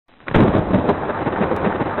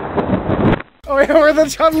Oh, yeah, where the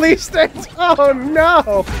Chun-Li stands. Oh,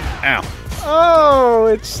 no. Ow. Oh,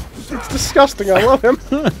 it's disgusting. I love him.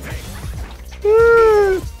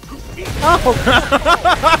 Oh.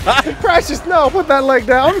 Precious, no, put that leg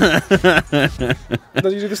down.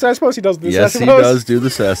 Does he do the sassy pose? He does the yes, sassy pose. Yes, he does do the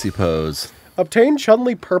sassy pose. Obtain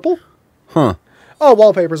Chun-Li purple? Huh. Oh,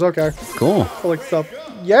 wallpapers, okay. Cool. Collect stuff.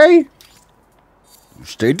 Yay!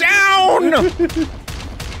 Stay down!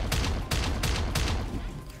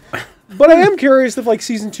 But I am curious if, like,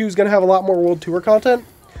 Season 2 is going to have a lot more World Tour content.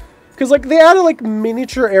 Because, like, they added, like,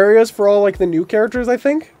 miniature areas for all, like, the new characters, I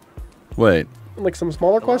think. Wait. And, like, some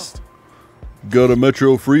smaller quests. Got a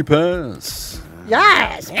Metro free pass.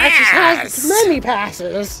 Yes! Precious has many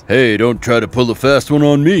passes. Hey, don't try to pull a fast one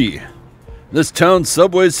on me. This town's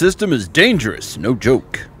subway system is dangerous, no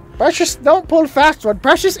joke. Precious, don't pull fast one.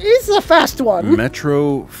 Precious is the fast one.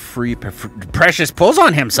 Metro free... Precious pulls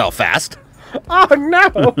on himself fast. Oh,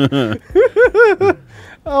 no!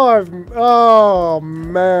 Oh,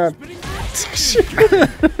 man.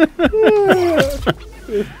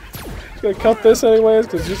 Gonna cut this anyways,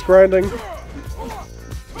 because it's just grinding.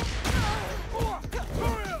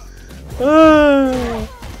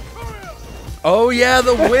 Oh yeah,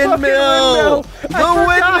 the windmill! The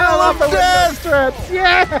windmill of death!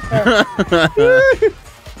 Yeah!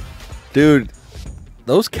 Dude,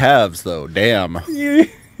 those calves though, damn.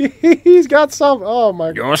 He's got some. Oh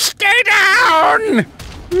my god. You stay down!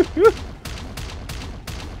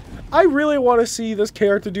 I really want to see this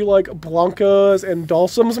character do like Blanca's and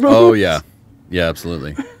Dhalsim's moves. Oh yeah. Yeah,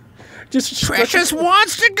 absolutely. Just Precious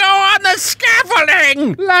wants to go on the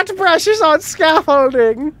scaffolding! Let Precious on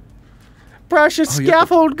scaffolding! Precious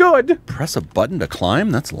scaffold good! Press a button to climb?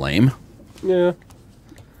 That's lame. Yeah.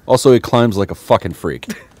 Also, he climbs like a fucking freak.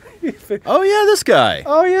 Oh yeah, this guy.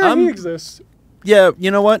 Oh yeah, he exists. Yeah, you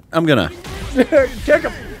know what? I'm gonna... Kick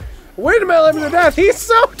him! Windmill him to death! He's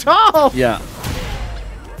so tall! Yeah.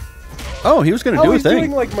 Oh, he was gonna do a thing. He's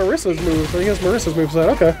doing like Marissa's moves. So he has Marissa's moveset.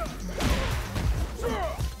 Okay.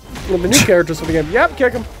 One of the new characters for the game. Yep,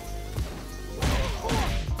 kick him.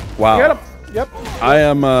 Wow. Get him. Yep. I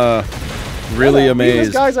am really amazed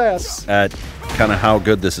this guy's ass. at kind of how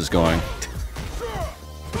good this is going.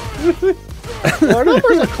 Well, our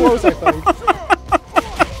numbers are close, I think.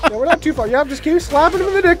 Yeah, we're not too far. Yeah, just keep slapping him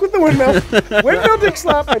in the dick with the windmill. Windmill dick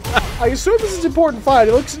slap. I assume this is an important fight.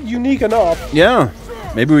 It looks unique enough. Yeah.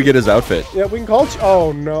 Maybe we get his outfit. Yeah, we can call it.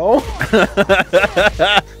 Oh, no.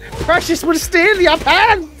 Precious would steal your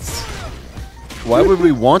pants! Why would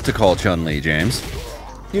we want to call Chun-Li, James?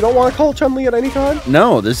 You don't want to call Chun-Li at any time?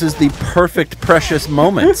 No, this is the perfect Precious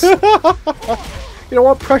moments. You don't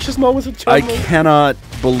want precious moments with Chun-Li? I cannot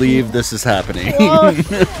believe this is happening.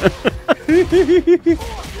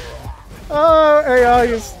 Oh, AI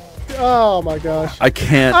is... Oh my gosh. I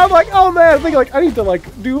can't. I'm like, oh man, I think like I need to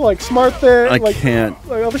like do like smart thing. I like, can't.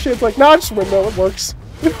 Like other shit's like, nah, just windmill, it works.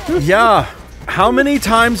 Yeah. How many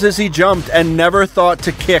times has he jumped and never thought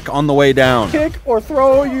to kick on the way down? Kick or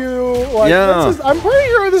throw you. Like, Yeah. I'm pretty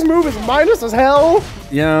sure this move is minus as hell.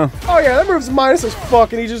 Yeah. Oh yeah, that move's minus as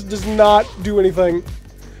fuck, and he just does not do anything.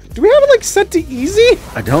 Do we have it like set to easy?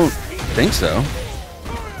 I don't think so.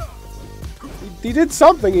 He did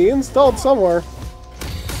something. He installed somewhere.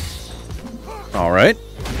 All right.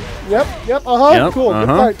 Yep. Uh-huh. Yep, Cool. Good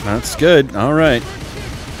fight. That's good. All right.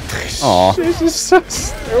 Aw. This is so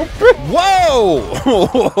stupid. Whoa!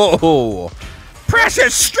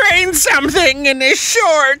 Precious strained something in his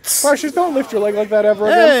shorts. Precious, don't lift your leg like that ever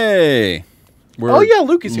again. Hey. Oh yeah,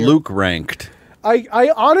 Luke is here. Luke ranked.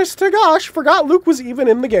 I honest to gosh, forgot Luke was even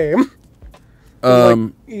in the game.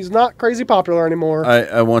 Like, he's not crazy popular anymore.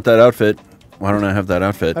 I want that outfit. Why don't I have that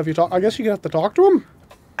outfit? Have you talked? I guess you have to talk to him.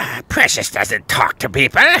 Precious doesn't talk to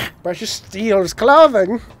people. Precious steals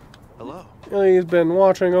clothing. Hello. He's been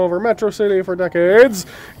watching over Metro City for decades,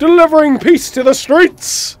 delivering peace to the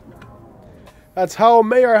streets. That's how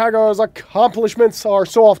Mayor Hagar's accomplishments are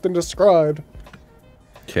so often described.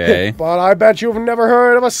 Okay. But I bet you've never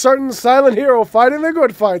heard of a certain silent hero fighting the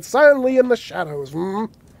good fight silently in the shadows. Hmm?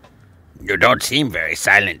 You don't seem very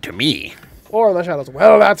silent to me. Or in the shadows.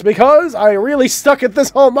 Well, that's because I really stuck at this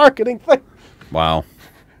whole marketing thing. Wow.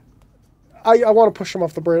 I want to push him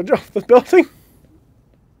off the bridge, off the building.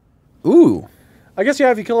 Ooh. I guess, yeah,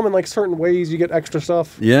 if you kill him in, like, certain ways, you get extra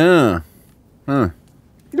stuff. Yeah. Huh.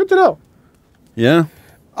 Good to know. Yeah.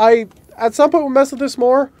 At some point, we'll mess with this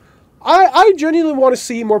more. I genuinely want to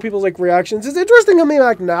see more people's, like, reactions. It's interesting to me,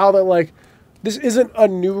 like, now that, like, this isn't a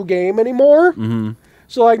new game anymore. Mm-hmm.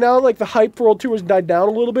 So, like, now, like, the hype for World Tour has died down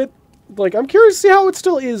a little bit. Like, I'm curious to see how it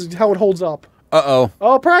still is, how it holds up. Uh-oh.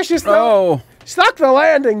 Oh, Precious, though. Oh. Stuck the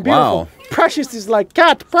landing. Beautiful. Wow. Precious is like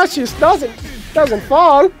cat. Precious doesn't. Doesn't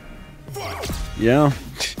fall. Yeah.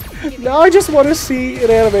 Now I just want to see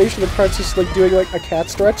an animation of Princess like doing like a cat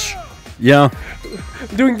stretch. Yeah.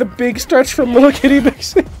 Doing the big stretch from Little Kitty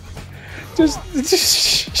Mixing. Just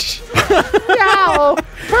no!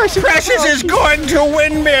 Precious is going to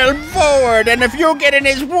windmill forward, and if you get in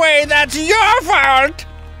his way, that's your fault!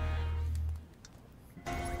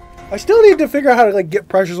 I still need to figure out how to like get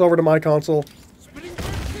Precious over to my console.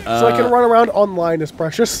 So I can run around online as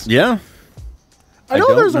Precious. Yeah. I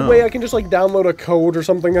know there's a way I can just like download a code or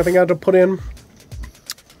something I think I have to put in.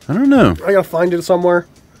 I don't know. I gotta find it somewhere.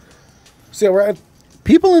 See,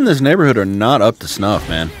 people in this neighborhood are not up to snuff,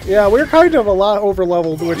 man. Yeah, we're kind of a lot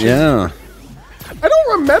over-leveled, which yeah. I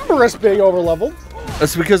don't remember us being over-leveled.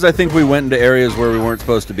 That's because I think we went into areas where we weren't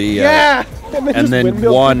supposed to be. Yeah! And then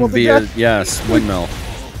won via, yes, windmill.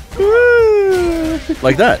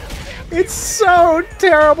 Like that. It's so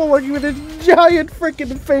terrible looking with his giant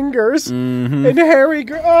freaking fingers. And hairy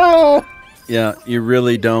oh! Yeah, you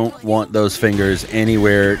really don't want those fingers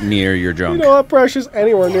anywhere near your junk. You know what, Precious?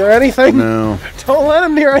 Anywhere near anything. No. Don't let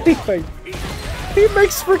him near anything. He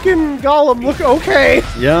makes freaking Gollum look okay.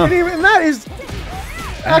 Yeah. And that is...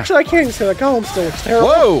 Actually, I can't even say that. Gollum still looks terrible.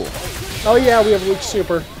 Whoa! Oh yeah, we have Luke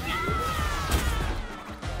Super.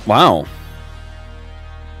 Wow.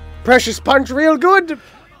 Precious punch real good.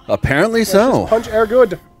 Apparently Precious so. punch air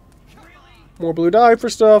good. More blue dye for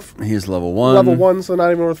stuff. He's level 1. Level 1, so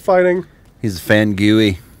not even worth fighting. He's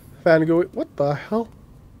Fangooey. Fangooey. What the hell?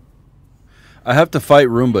 I have to fight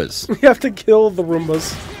Roombas. We have to kill the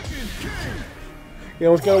Roombas. You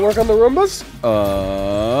know what's gonna work on the Roombas?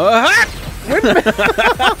 Windmill.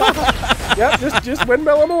 Yep, just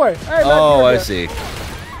windmill them away. Hey, oh, I see.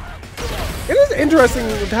 It is interesting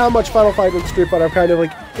how much Final Fight and Street Fighter have kind of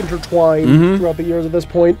like intertwined throughout the years at this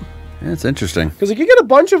point. Yeah, it's interesting. Because like, you get a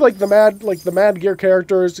bunch of like the Mad Gear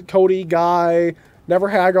characters: Cody, Guy, Never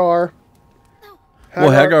Hagar. Well,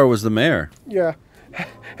 Hagar was the mayor. Yeah,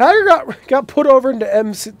 Hagar got put over into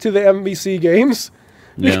the MVC games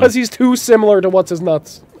because he's too similar to what's his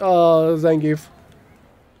nuts, Zangief.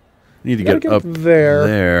 Need to get up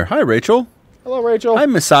there. Hi, Rachel. Hello, Rachel. Hi,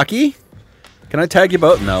 Misaki. Can I tag you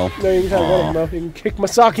both? No. No, you can tag one of them though. You can kick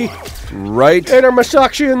Masaki. Right. In her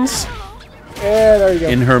Masakians. And there you go.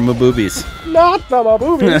 In her maboobies. Not the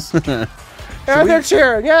maboobies. And they're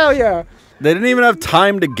cheering. Hell yeah. They didn't even have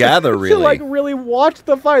time to gather, really. To, like, really watch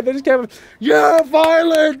the fight. They just kept, yeah,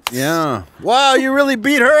 violence! Yeah. Wow, you really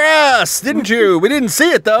beat her ass, didn't you? We didn't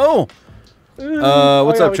see it, though.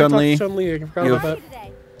 What's up, Chun-Li? Chun-Li, I forgot about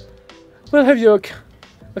that. Well, have you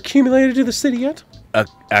accumulated to the city yet?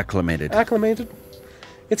 Acclimated. Acclimated.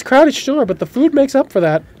 It's crowded, sure, but the food makes up for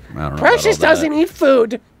that. I don't know. Precious doesn't eat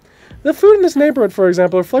food. The food in this neighborhood, for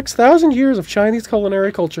example, reflects 1,000 years of Chinese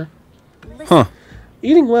culinary culture. Huh.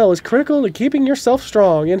 Eating well is critical to keeping yourself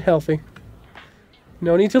strong and healthy.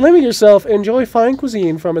 No need to limit yourself. Enjoy fine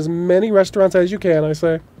cuisine from as many restaurants as you can, I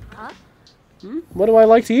say. Huh? What do I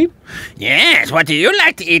like to eat? Yes, what do you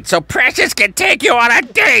like to eat so Precious can take you on a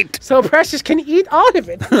date? So Precious can eat all of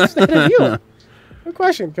it instead of you. Good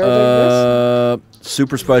question. Can I take this?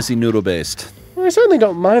 Super spicy noodle based. Well, I certainly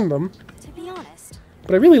don't mind them. To be honest.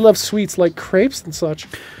 But I really love sweets like crepes and such.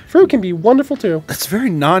 Fruit can be wonderful too. That's very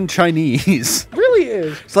non-Chinese. It really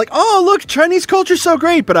is. It's like, oh, look, Chinese culture's so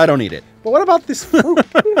great, but I don't eat it. But what about this fruit?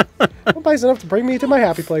 One bite's enough to bring me to my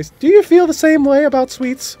happy place. Do you feel the same way about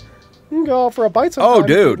sweets? You can go for a bite sometime. Oh,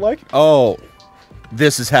 dude. Like. Oh,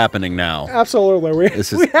 this is happening now. Absolutely.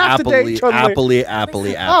 This is we have to date Chun-Li.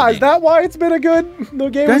 apply. Ah, is that why it's been a good... The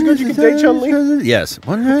game is good, you can date Chun-Li? Yes.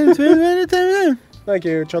 Thank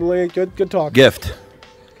you, Chun-Li. Good talk. Gift.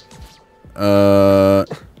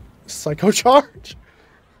 Psycho charge?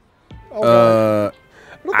 I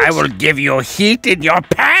will give you heat in your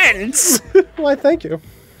pants. Why, thank you.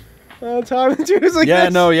 Time and choosing Yeah,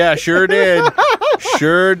 this. no, yeah, sure did.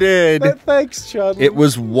 Sure did. Thanks, Chun-Li. It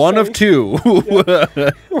was one of two.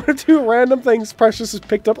 One of two random things Precious has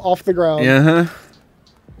picked up off the ground. Uh-huh.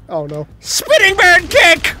 Oh, no. Spinning bird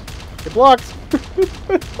kick. Get blocked.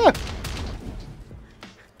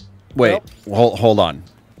 Wait, hold on.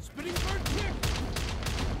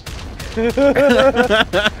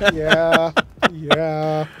 Yeah.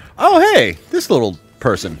 Oh, hey, this little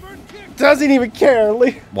person. Doesn't even care.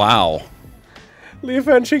 Wow. Li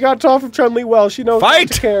Fen, she got off of Chun-Li well. She knows Fight!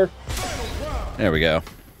 not to care. There we go.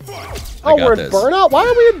 Oh, we're in this. Burnout? Why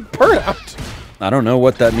are we in Burnout? I don't know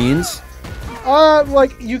what that means.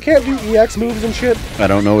 Like, you can't do EX moves and shit. I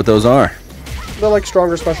don't know what those are. They're like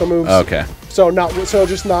stronger special moves. Okay. So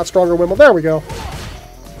just not stronger windmill. There we go.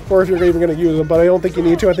 Or if you're even going to use them, but I don't think you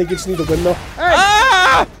need to. I think you just need to windmill. Hey!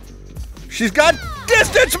 Ah! She's got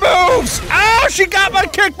distance moves! Oh, she got my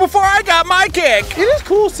kick before I got my kick! It is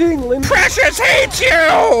cool seeing Lin Precious hates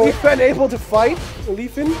you! Leaf-En able to fight.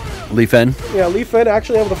 Leaf-En? Leaf-En? Yeah, Leaf-En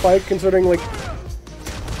actually able to fight, considering, like...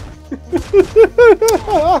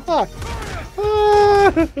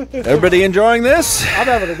 Everybody enjoying this? I'm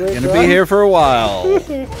having a great time. Gonna be here for a while.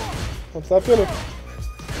 What's that finish?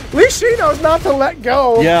 At least she knows not to let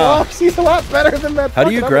go. Yeah. Oh, she's a lot better than that. How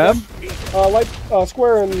do you grab?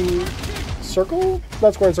 Square and circle?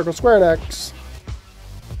 Not square and circle, square and X.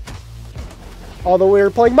 Although we're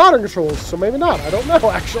playing modern controls, so maybe not. I don't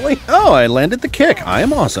know, actually. Oh, I landed the kick. I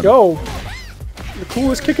am awesome. Go. The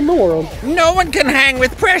coolest kick in the world. No one can hang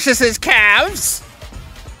with Precious's calves.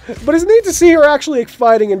 But it's neat to see her actually like,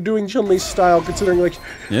 fighting and doing Chun-Li's style, considering like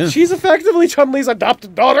she's effectively Chun-Li's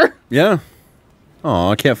adopted daughter. Yeah. Oh,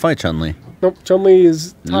 I can't fight Chun-Li. Nope, Chun-Li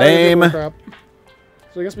is lame. Crap.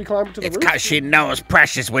 So I guess we climb to the It's roof. because she knows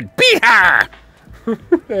Precious would beat her.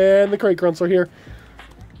 And the crate grunts are here.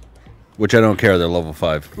 Which I don't care. They're level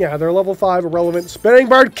 5. Yeah, they're level 5, irrelevant. Spinning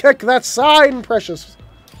bird kick that side, Precious.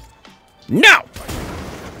 No.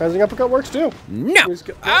 Rising uppercut works too. No.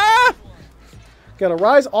 Gotta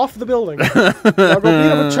rise off the building. I'll go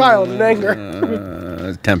beat up a child in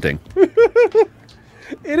anger. Tempting.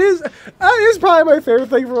 It is probably my favorite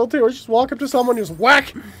thing for World 2. Just walk up to someone and just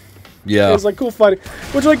whack. Yeah. It's like cool fighting.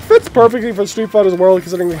 Which like fits perfectly for the Street Fighter's world,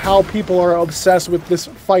 considering how people are obsessed with this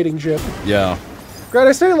fighting shit. Yeah. Granted,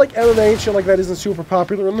 I say like MMA and shit like that isn't super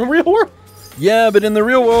popular in the real world. Yeah, but in the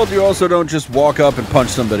real world, you also don't just walk up and punch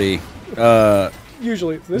somebody.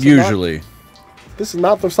 Usually. This is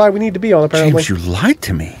not the side we need to be on, apparently. James, you lied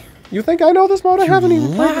to me. You think I know this mode? I haven't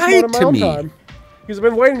even played this mode in my own time. Because I've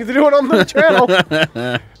been waiting to do it on the channel.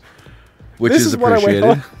 Which this is what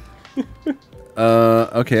appreciated. I wait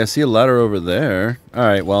okay, I see a ladder over there. All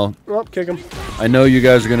right, well. Oh, kick him. I know you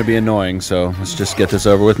guys are going to be annoying, so let's just get this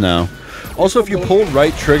over with now. Also, if you pull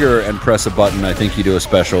right trigger and press a button, I think you do a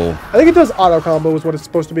special... I think it does auto combo is what it's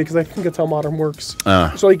supposed to be, because I think that's how modern works.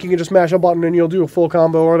 So you can just mash a button and you'll do a full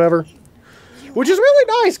combo or whatever. Which is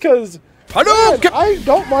really nice, because I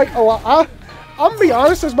don't like a lot... I'm going to be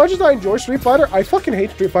honest, as much as I enjoy Street Fighter, I fucking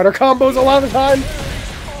hate Street Fighter combos a lot of the time.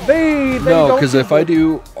 They no, because if I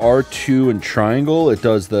do R2 and triangle, it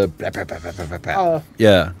does the...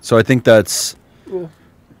 yeah, so I think that's...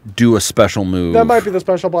 Do a special move. That might be the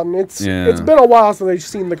special button. It's been a while since they've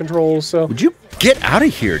seen the controls, so... Would you get out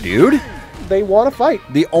of here, dude? They want to fight.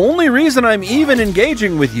 The only reason I'm even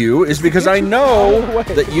engaging with you is because I know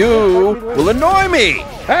that you will annoy me.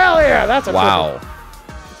 Hell yeah, that's a wow.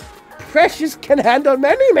 Precious can handle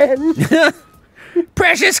many men.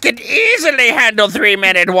 Precious can easily handle 3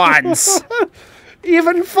 men at once.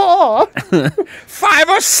 Even 4. 5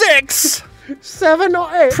 or 6. 7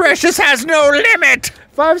 or 8. Precious has no limit.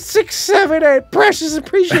 5, 6, 7, 8. Precious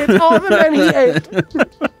appreciates all the men he ate.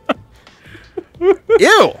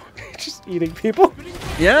 Ew. Just eating people.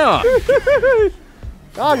 Yeah.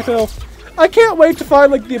 Dogtail. I can't wait to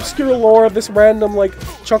find like the obscure lore of this random like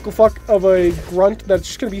chuckle fuck of a grunt that's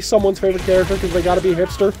just gonna be someone's favorite character because they gotta be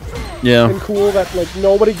hipster. Yeah. And cool that like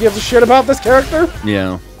nobody gives a shit about this character.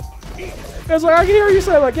 Yeah. It's like I can hear you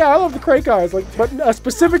say like, yeah, I love the crate guys, like, but a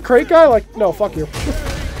specific crate guy, like, no, fuck you.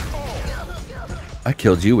 I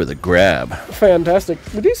killed you with a grab. Fantastic. I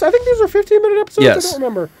think these are 15-minute episodes. Yes. I don't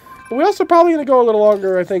remember. But we also probably gonna go a little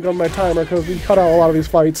longer, I think, on my timer because we cut out a lot of these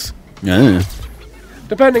fights. Yeah.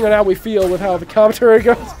 Depending on how we feel with how the commentary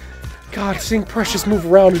goes. God, seeing Precious move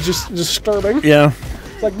around is just disturbing. Yeah.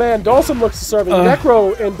 It's like, man, Dawson looks disturbing.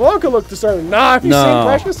 Necro and Blanca look disturbing. Nah, have you seen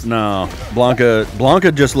Precious? No.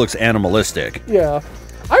 Blanca just looks animalistic. Yeah.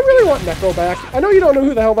 I really want Necro back. I know you don't know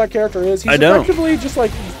who the hell that character is. He's effectively just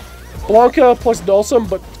like Blanca plus Dulcim,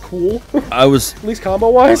 but cool. At least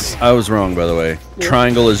combo-wise. I was wrong, by the way. Yeah.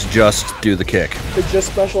 Triangle is just do the kick. It's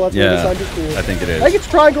just special. That's what they decided to do. I think it is. I think it's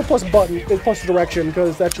triangle plus button, plus direction,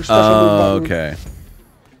 because that's your special move button. Okay.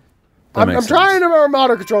 I'm trying to remember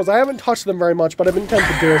modern controls. I haven't touched them very much, but I've been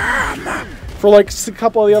tempted to. For like a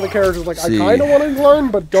couple of the other characters, like I kind of want to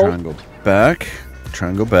learn, but don't. Triangle back,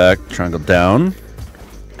 triangle down,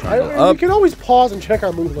 triangle up. You can always pause and check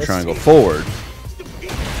our move list. Triangle forward.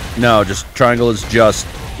 No, just triangle is just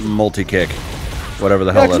multi-kick. Whatever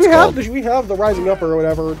the hell that's called. We have the rising up or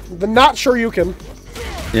whatever. The not sure you can.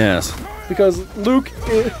 Yes. Because Luke...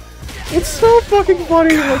 It's so fucking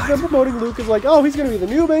funny, like, them promoting Luke is like, oh, he's gonna be the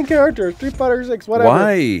new main character, Street Fighter 6, whatever.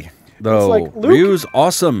 Why, though? Like, Luke, Ryu's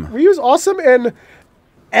awesome. Ryu's awesome, and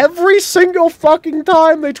every single fucking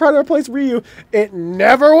time they try to replace Ryu, it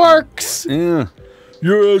never works. Yeah.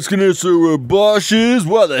 You're asking us who our boss is?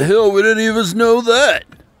 Why the hell would any of us know that?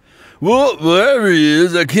 Well, wherever he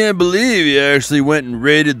is, I can't believe he actually went and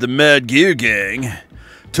raided the Mad Gear Gang.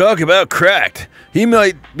 Talk about cracked. He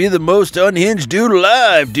might be the most unhinged dude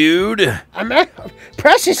alive, dude.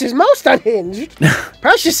 Precious is most unhinged.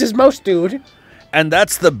 Precious is most dude. And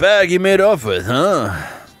that's the bag he made off with, huh?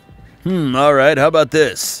 Alright, how about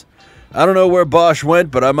this? I don't know where Bosch went,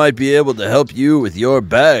 but I might be able to help you with your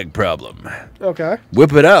bag problem. Okay.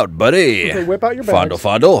 Whip it out, buddy. Okay, whip out your Fondle, bags.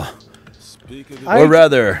 fondle. Or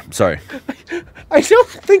rather, sorry. I don't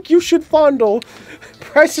think you should fondle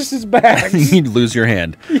Precious's bags. You'd lose your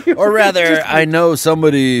hand. Or rather, I know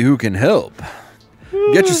somebody who can help.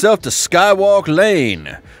 Get yourself to Skywalk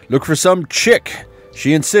Lane. Look for some chick.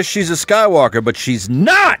 She insists she's a Skywalker, but she's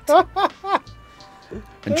not!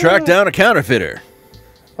 And track down a counterfeiter.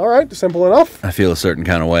 All right, simple enough. I feel a certain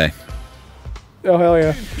kind of way. Oh, hell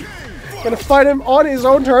yeah. Gonna fight him on his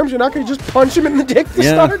own terms. You're not gonna just punch him in the dick to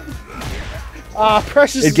start?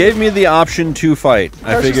 Precious. It gave me the option to fight.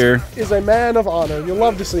 I figure is a man of honor. You'll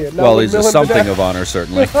love to see it. Now well, he's a something of honor,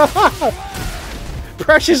 certainly.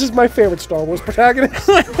 Precious is my favorite Star Wars protagonist.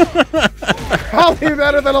 Probably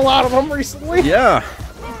better than a lot of them recently. Yeah.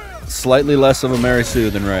 Slightly less of a Mary Sue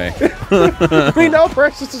than Ray. We know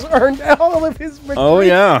Precious has earned all of his victory. Oh,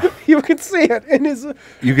 yeah. You can see it in his...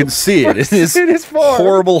 You can see it in his form.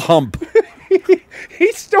 Horrible hump.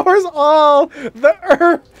 He stores all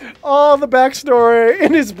the backstory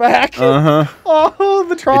in his back. All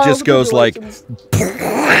the trials. It just goes like...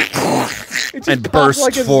 and bursts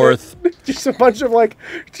like forth. Just a bunch of like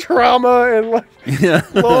trauma and like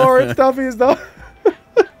lore and stuff he's done.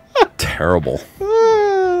 Terrible.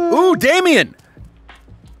 Ooh, Damien!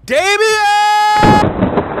 Damien!